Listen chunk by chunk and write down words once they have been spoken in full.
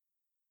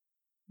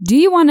Do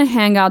you want to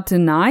hang out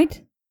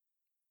tonight?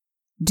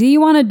 Do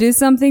you want to do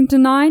something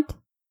tonight?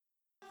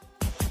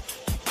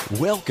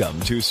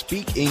 Welcome to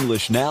Speak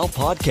English Now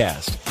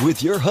podcast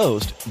with your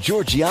host,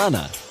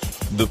 Georgiana,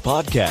 the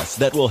podcast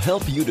that will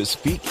help you to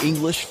speak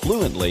English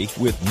fluently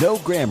with no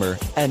grammar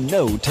and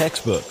no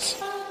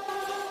textbooks.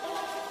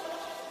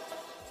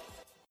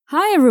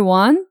 Hi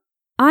everyone,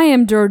 I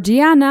am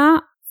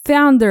Georgiana,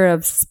 founder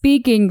of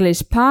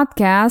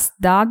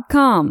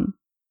SpeakEnglishPodcast.com.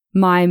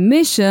 My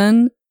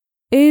mission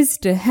is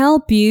to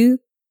help you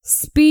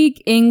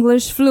speak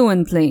English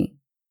fluently.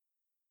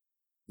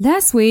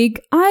 Last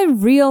week, I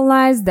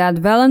realized that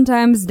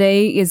Valentine's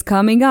Day is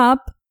coming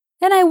up,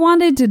 and I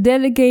wanted to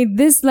dedicate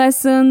this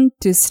lesson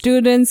to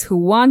students who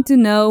want to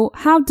know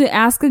how to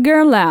ask a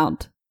girl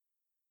out.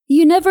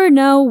 You never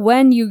know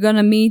when you're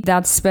gonna meet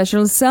that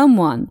special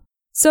someone,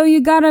 so you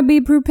gotta be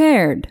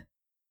prepared.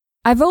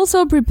 I've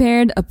also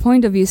prepared a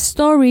point of view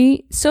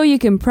story so you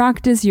can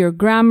practice your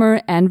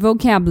grammar and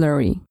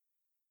vocabulary.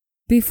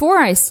 Before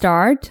I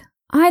start,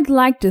 I'd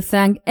like to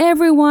thank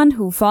everyone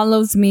who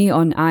follows me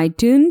on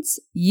iTunes,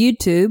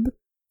 YouTube,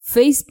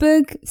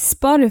 Facebook,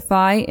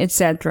 Spotify,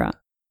 etc.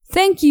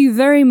 Thank you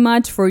very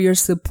much for your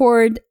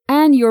support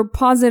and your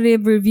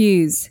positive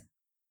reviews.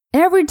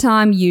 Every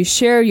time you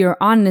share your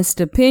honest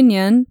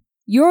opinion,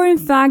 you're in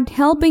fact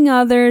helping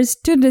others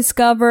to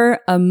discover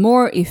a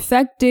more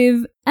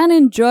effective and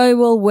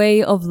enjoyable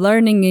way of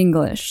learning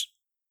English.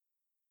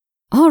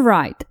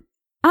 Alright,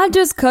 I'll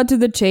just cut to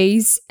the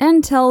chase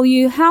and tell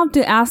you how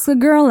to ask a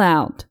girl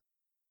out.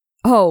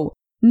 Oh,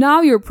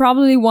 now you're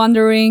probably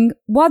wondering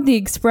what the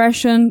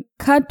expression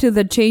cut to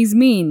the chase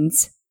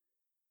means.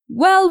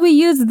 Well, we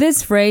use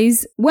this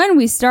phrase when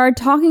we start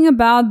talking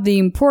about the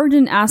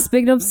important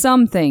aspect of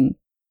something.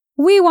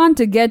 We want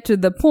to get to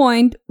the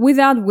point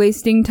without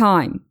wasting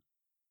time.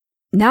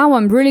 Now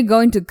I'm really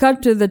going to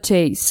cut to the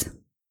chase.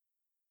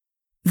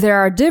 There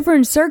are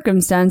different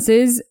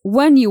circumstances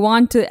when you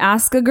want to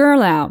ask a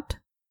girl out.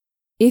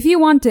 If you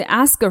want to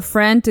ask a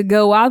friend to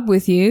go out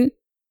with you,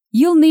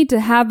 you'll need to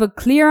have a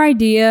clear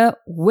idea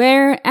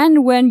where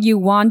and when you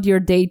want your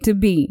date to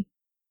be.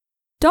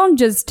 Don't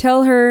just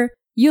tell her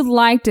you'd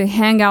like to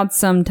hang out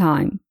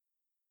sometime.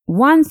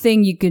 One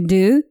thing you could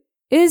do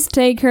is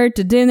take her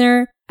to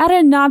dinner at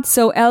a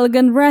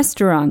not-so-elegant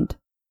restaurant.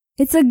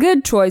 It's a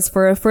good choice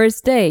for a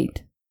first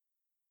date.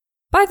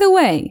 By the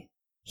way,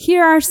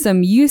 here are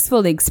some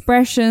useful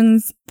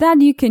expressions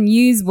that you can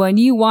use when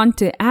you want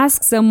to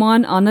ask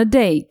someone on a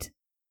date.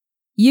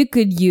 You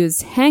could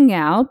use hang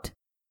out,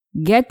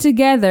 get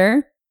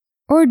together,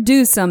 or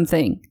do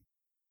something.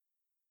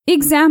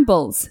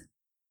 Examples.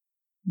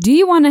 Do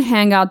you want to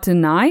hang out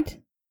tonight?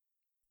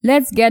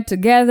 Let's get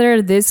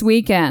together this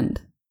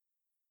weekend.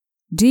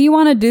 Do you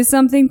want to do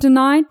something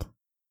tonight?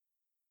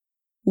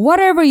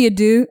 Whatever you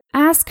do,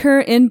 ask her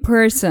in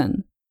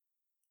person.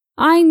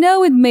 I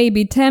know it may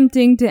be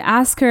tempting to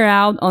ask her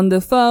out on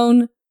the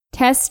phone,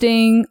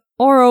 texting,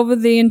 or over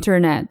the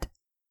internet.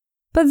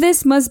 But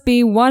this must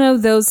be one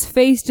of those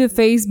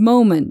face-to-face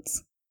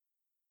moments.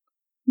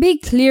 Be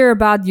clear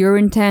about your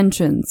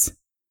intentions.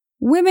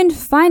 Women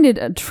find it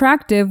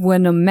attractive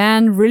when a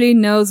man really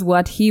knows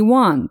what he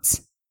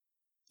wants.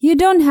 You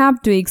don't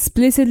have to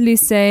explicitly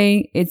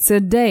say it's a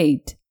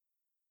date.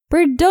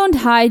 But don't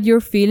hide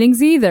your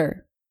feelings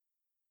either.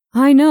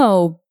 I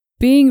know,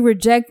 being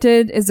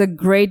rejected is a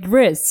great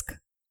risk.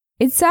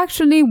 It's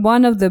actually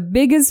one of the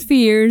biggest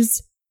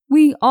fears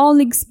we all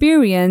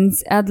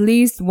experience at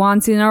least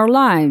once in our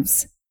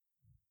lives.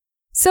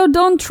 So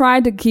don't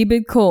try to keep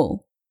it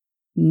cool.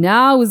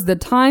 Now is the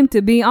time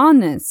to be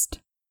honest,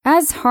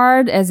 as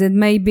hard as it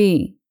may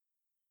be.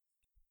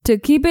 To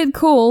keep it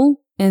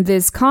cool, in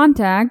this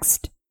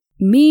context,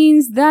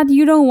 means that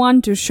you don't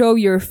want to show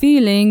your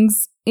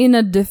feelings in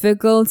a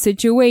difficult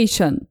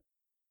situation.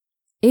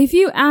 If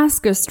you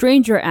ask a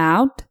stranger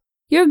out,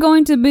 you're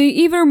going to be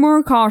even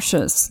more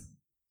cautious.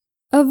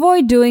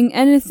 Avoid doing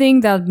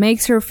anything that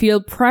makes her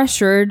feel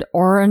pressured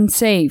or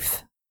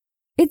unsafe.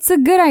 It's a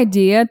good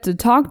idea to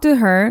talk to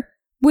her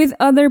with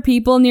other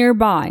people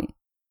nearby.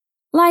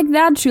 Like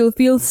that, she'll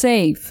feel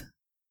safe.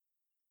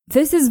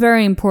 This is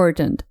very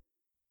important.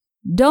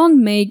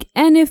 Don't make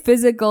any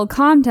physical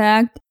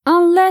contact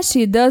unless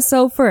she does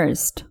so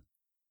first.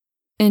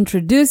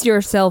 Introduce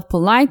yourself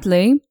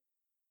politely.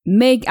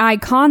 Make eye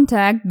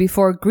contact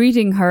before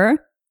greeting her.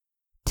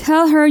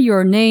 Tell her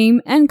your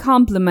name and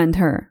compliment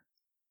her.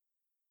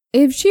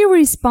 If she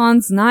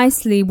responds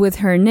nicely with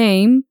her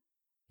name,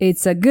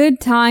 it's a good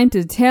time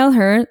to tell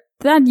her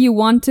that you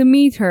want to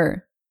meet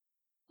her.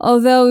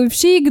 Although if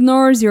she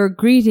ignores your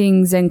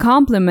greetings and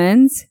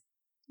compliments,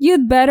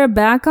 you'd better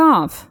back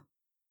off.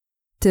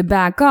 To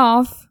back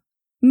off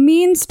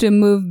means to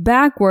move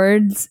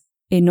backwards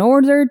in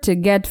order to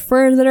get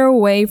further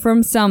away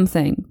from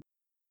something.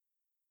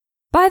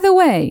 By the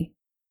way,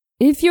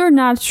 if you're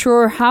not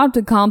sure how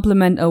to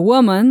compliment a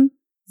woman,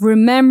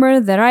 remember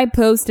that I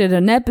posted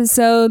an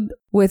episode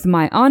with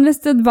my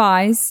honest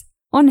advice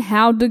on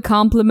how to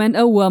compliment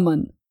a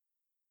woman.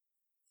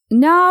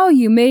 Now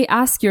you may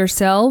ask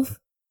yourself,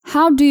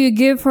 How do you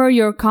give her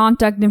your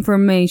contact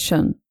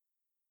information?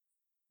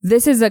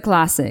 This is a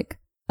classic.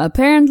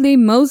 Apparently,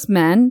 most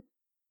men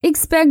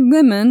expect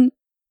women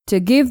to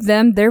give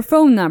them their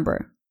phone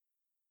number.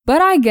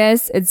 But I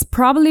guess it's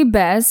probably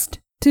best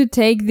to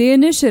take the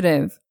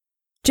initiative.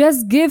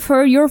 Just give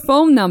her your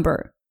phone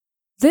number.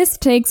 This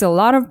takes a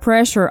lot of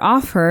pressure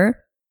off her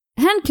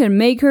and can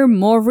make her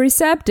more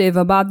receptive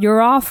about your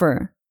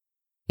offer.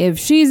 If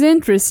she's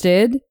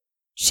interested,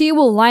 she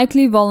will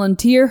likely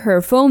volunteer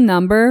her phone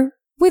number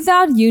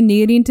without you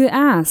needing to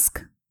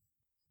ask.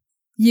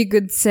 You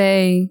could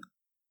say,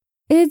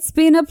 "It's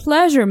been a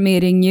pleasure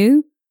meeting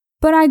you,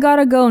 but I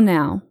gotta go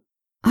now.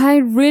 I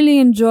really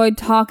enjoyed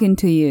talking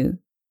to you,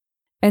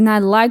 and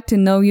I'd like to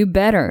know you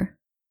better.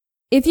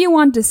 If you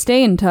want to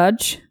stay in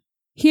touch,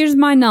 here's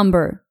my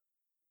number."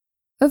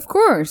 Of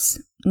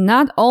course,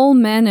 not all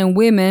men and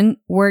women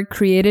were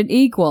created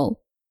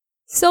equal,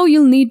 so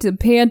you'll need to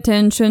pay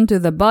attention to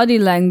the body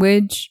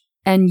language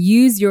and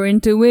use your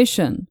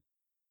intuition.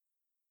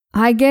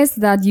 I guess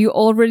that you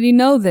already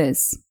know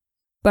this,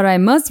 but I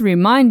must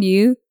remind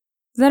you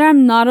that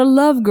I'm not a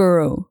love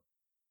guru.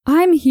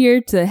 I'm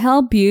here to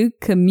help you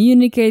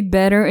communicate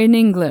better in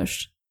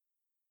English.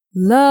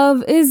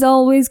 Love is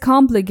always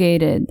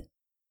complicated,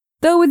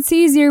 though it's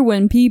easier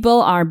when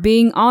people are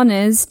being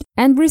honest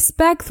and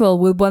respectful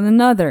with one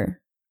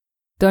another.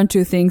 Don't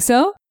you think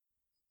so?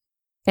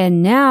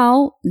 And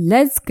now,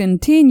 let's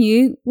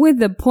continue with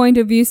the point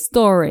of view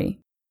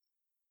story.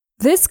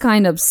 This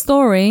kind of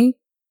story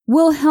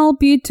will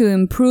help you to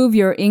improve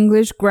your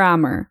English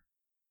grammar.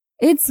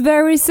 It's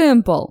very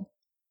simple.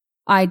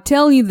 I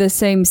tell you the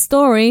same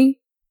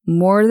story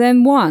more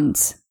than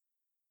once.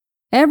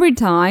 Every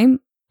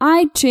time,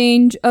 I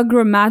change a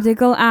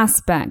grammatical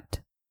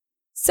aspect,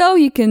 so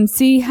you can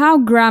see how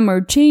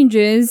grammar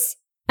changes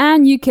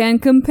and you can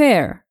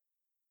compare.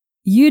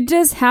 You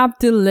just have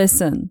to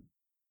listen.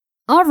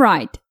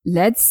 Alright,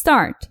 let's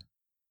start.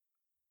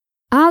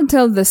 I'll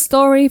tell the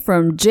story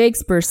from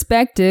Jake's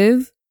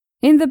perspective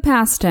in the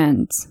past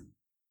tense.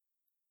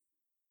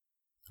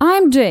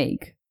 I'm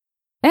Jake,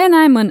 and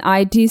I'm an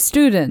IT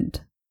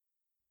student.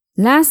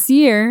 Last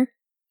year,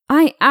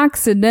 I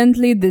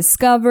accidentally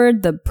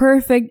discovered the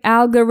perfect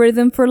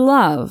algorithm for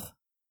love.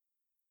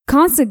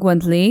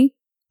 Consequently,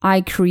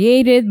 I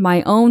created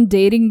my own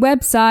dating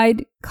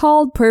website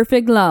called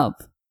Perfect Love.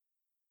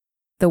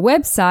 The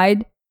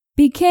website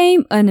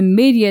became an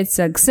immediate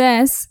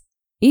success,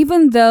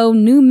 even though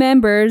new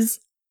members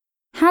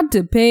had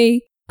to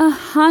pay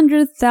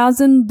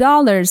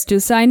 $100,000 to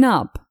sign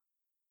up.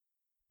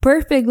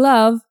 Perfect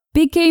Love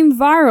became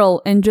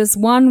viral in just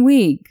 1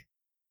 week,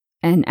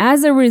 and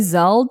as a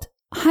result,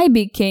 I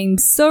became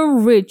so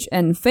rich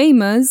and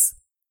famous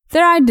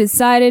that I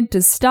decided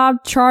to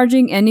stop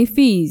charging any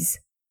fees.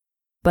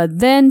 But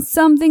then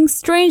something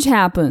strange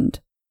happened.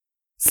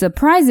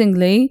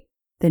 Surprisingly,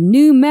 the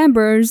new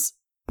members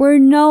were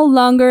no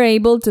longer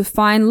able to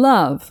find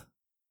love.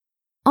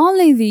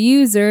 Only the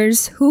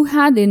users who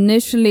had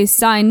initially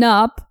signed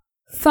up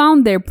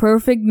found their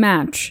perfect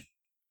match.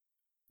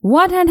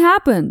 What had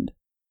happened?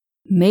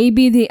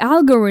 Maybe the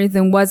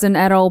algorithm wasn't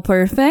at all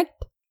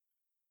perfect?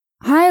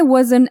 I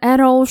wasn't at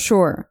all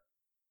sure.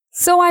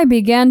 So I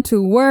began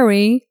to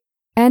worry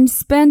and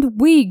spent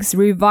weeks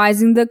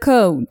revising the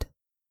code.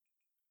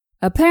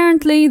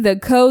 Apparently, the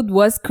code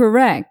was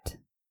correct.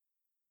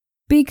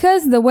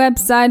 Because the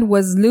website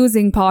was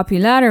losing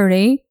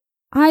popularity,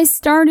 I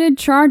started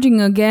charging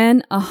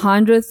again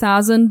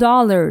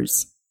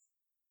 $100,000.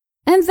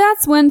 And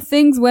that's when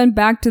things went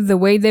back to the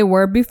way they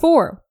were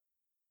before.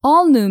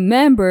 All new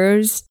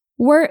members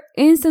were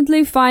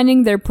instantly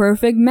finding their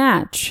perfect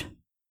match.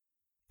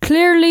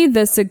 Clearly,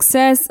 the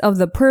success of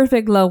the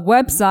Perfect Love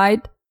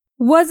website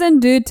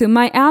wasn't due to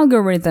my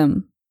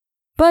algorithm,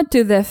 but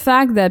to the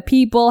fact that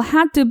people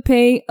had to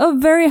pay a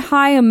very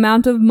high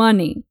amount of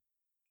money.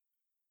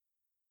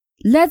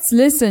 Let's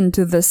listen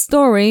to the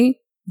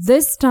story,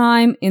 this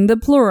time in the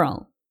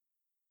plural.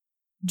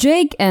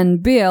 Jake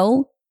and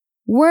Bill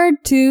were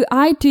two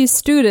IT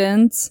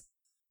students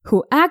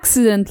who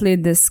accidentally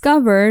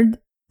discovered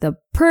the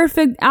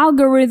perfect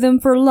algorithm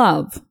for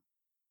love.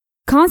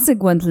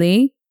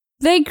 Consequently,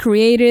 they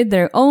created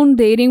their own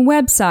dating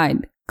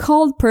website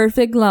called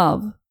Perfect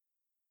Love.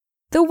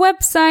 The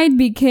website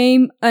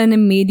became an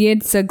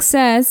immediate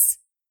success,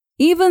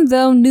 even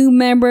though new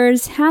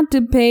members had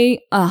to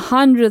pay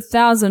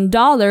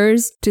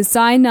 $100,000 to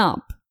sign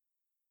up.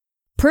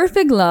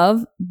 Perfect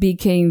Love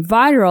became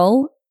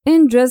viral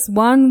in just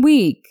 1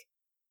 week,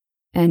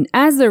 and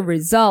as a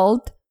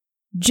result,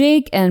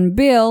 Jake and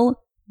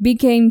Bill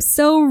became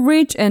so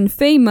rich and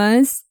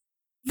famous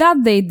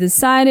that they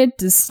decided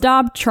to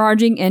stop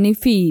charging any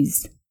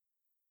fees.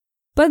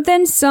 But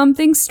then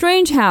something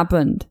strange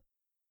happened.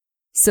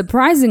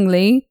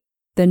 Surprisingly,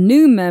 the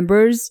new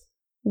members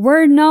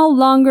were no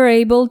longer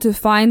able to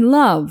find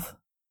love.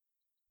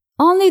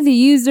 Only the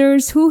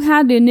users who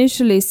had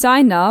initially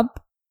signed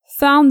up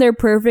found their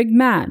perfect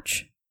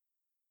match.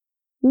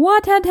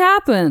 What had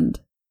happened?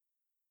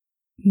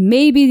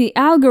 Maybe the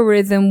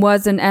algorithm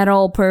wasn't at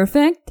all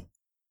perfect?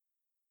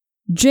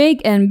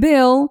 Jake and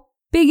Bill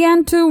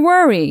began to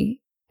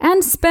worry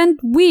and spent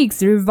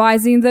weeks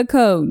revising the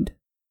code.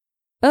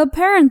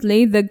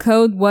 Apparently, the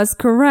code was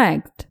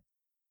correct.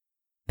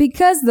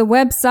 Because the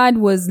website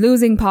was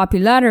losing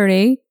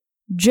popularity,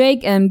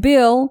 Jake and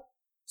Bill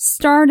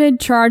started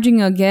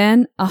charging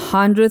again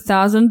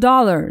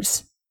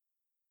 $100,000.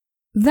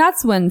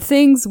 That's when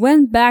things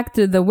went back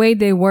to the way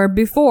they were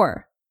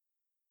before.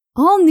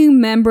 All new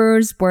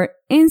members were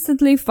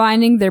instantly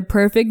finding their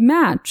perfect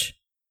match.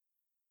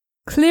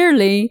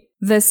 Clearly,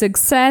 the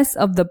success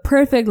of the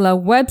Perfect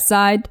Love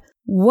website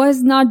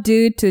was not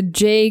due to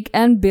Jake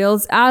and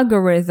Bill's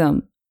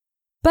algorithm,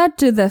 but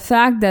to the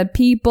fact that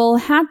people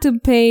had to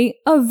pay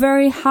a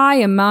very high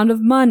amount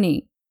of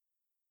money.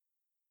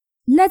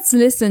 Let's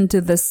listen to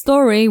the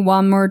story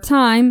one more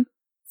time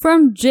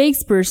from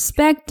Jake's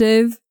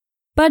perspective,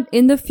 but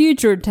in the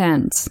future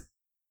tense.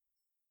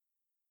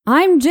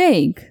 I'm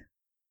Jake,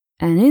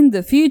 and in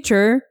the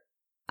future,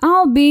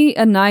 I'll be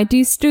an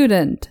IT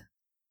student.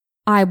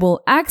 I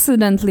will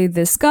accidentally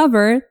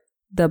discover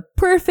the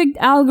perfect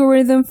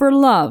algorithm for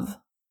love.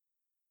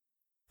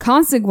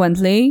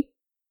 Consequently,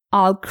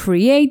 I'll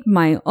create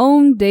my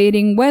own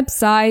dating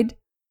website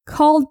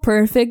called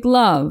Perfect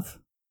Love.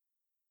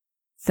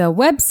 The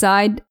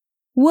website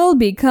will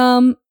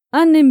become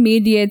an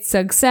immediate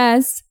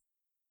success,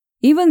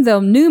 even though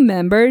new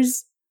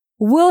members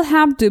will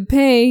have to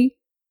pay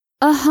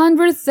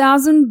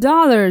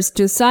 $100,000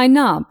 to sign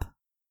up.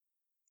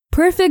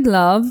 Perfect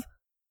Love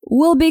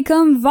will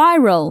become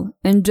viral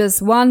in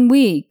just 1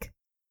 week,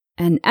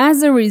 and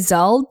as a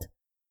result,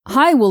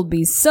 I will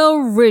be so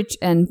rich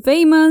and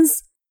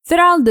famous that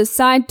I'll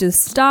decide to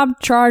stop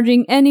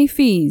charging any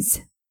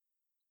fees.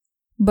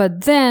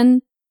 But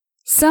then,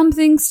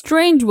 something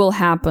strange will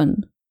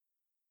happen.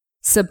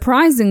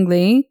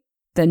 Surprisingly,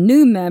 the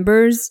new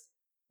members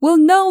will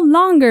no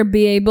longer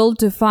be able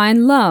to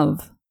find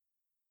love.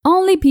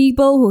 Only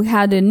people who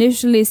had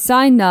initially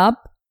signed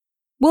up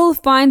will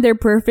find their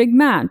perfect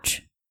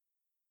match.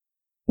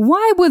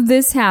 Why would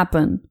this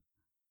happen?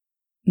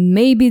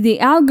 Maybe the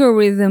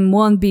algorithm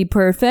won't be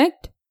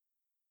perfect?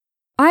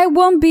 I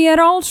won't be at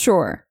all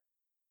sure.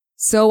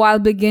 So I'll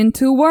begin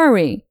to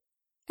worry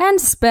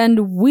and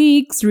spend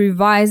weeks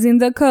revising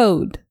the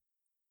code.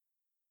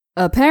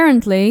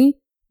 Apparently,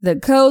 the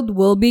code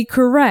will be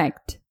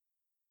correct.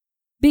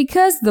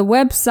 Because the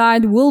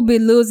website will be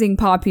losing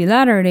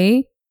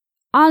popularity,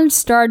 I'll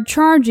start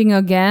charging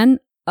again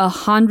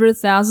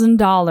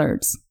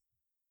 $100,000.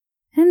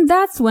 And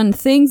that's when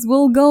things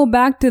will go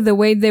back to the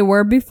way they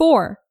were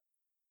before.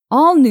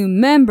 All new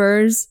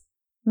members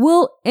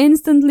will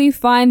instantly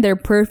find their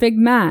perfect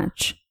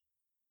match.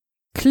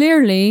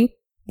 Clearly,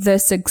 the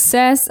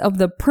success of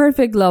the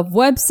Perfect Love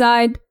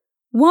website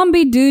won't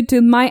be due to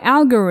my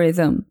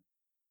algorithm,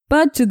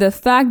 but to the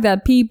fact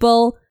that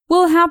people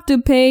will have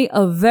to pay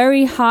a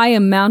very high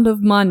amount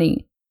of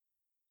money.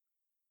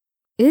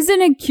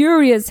 Isn't it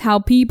curious how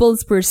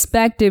people's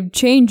perspective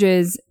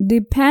changes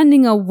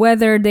depending on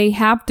whether they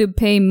have to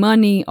pay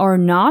money or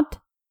not?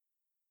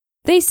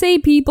 They say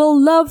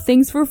people love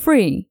things for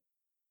free.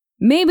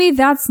 Maybe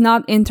that's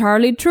not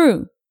entirely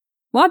true.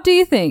 What do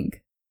you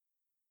think?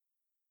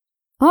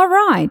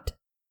 Alright,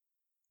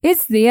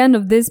 it's the end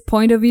of this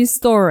point of view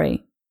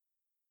story.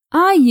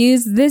 I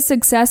use this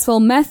successful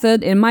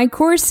method in my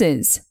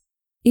courses.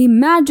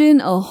 Imagine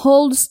a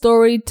whole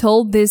story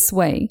told this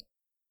way.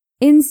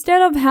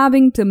 Instead of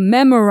having to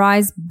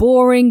memorize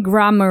boring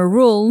grammar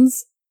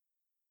rules,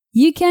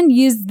 you can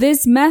use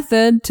this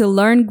method to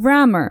learn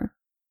grammar.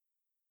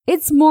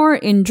 It's more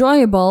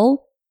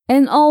enjoyable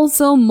and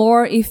also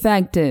more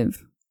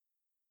effective.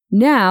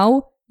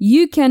 Now,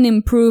 you can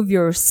improve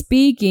your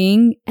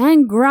speaking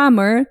and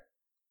grammar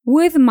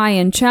with my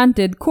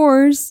Enchanted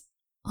course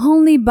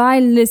only by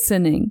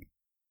listening.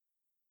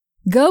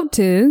 Go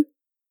to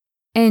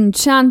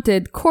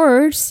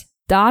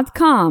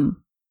enchantedcourse.com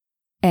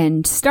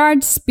and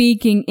start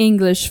speaking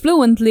English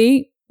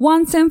fluently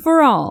once and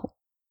for all.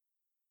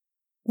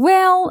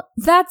 Well,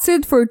 that's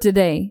it for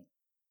today.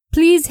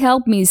 Please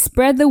help me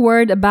spread the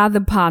word about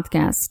the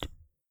podcast.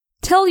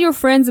 Tell your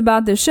friends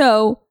about the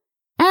show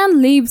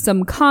and leave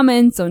some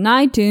comments on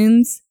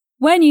iTunes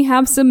when you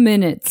have some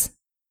minutes.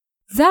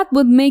 That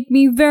would make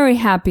me very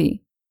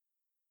happy.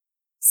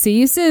 See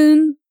you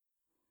soon.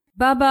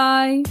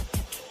 Bye-bye.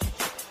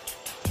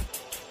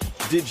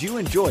 Did you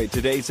enjoy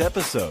today's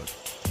episode?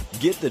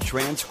 Get the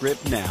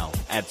transcript now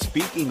at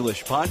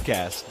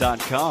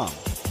speakenglishpodcast.com.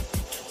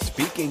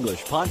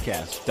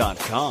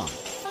 speakenglishpodcast.com.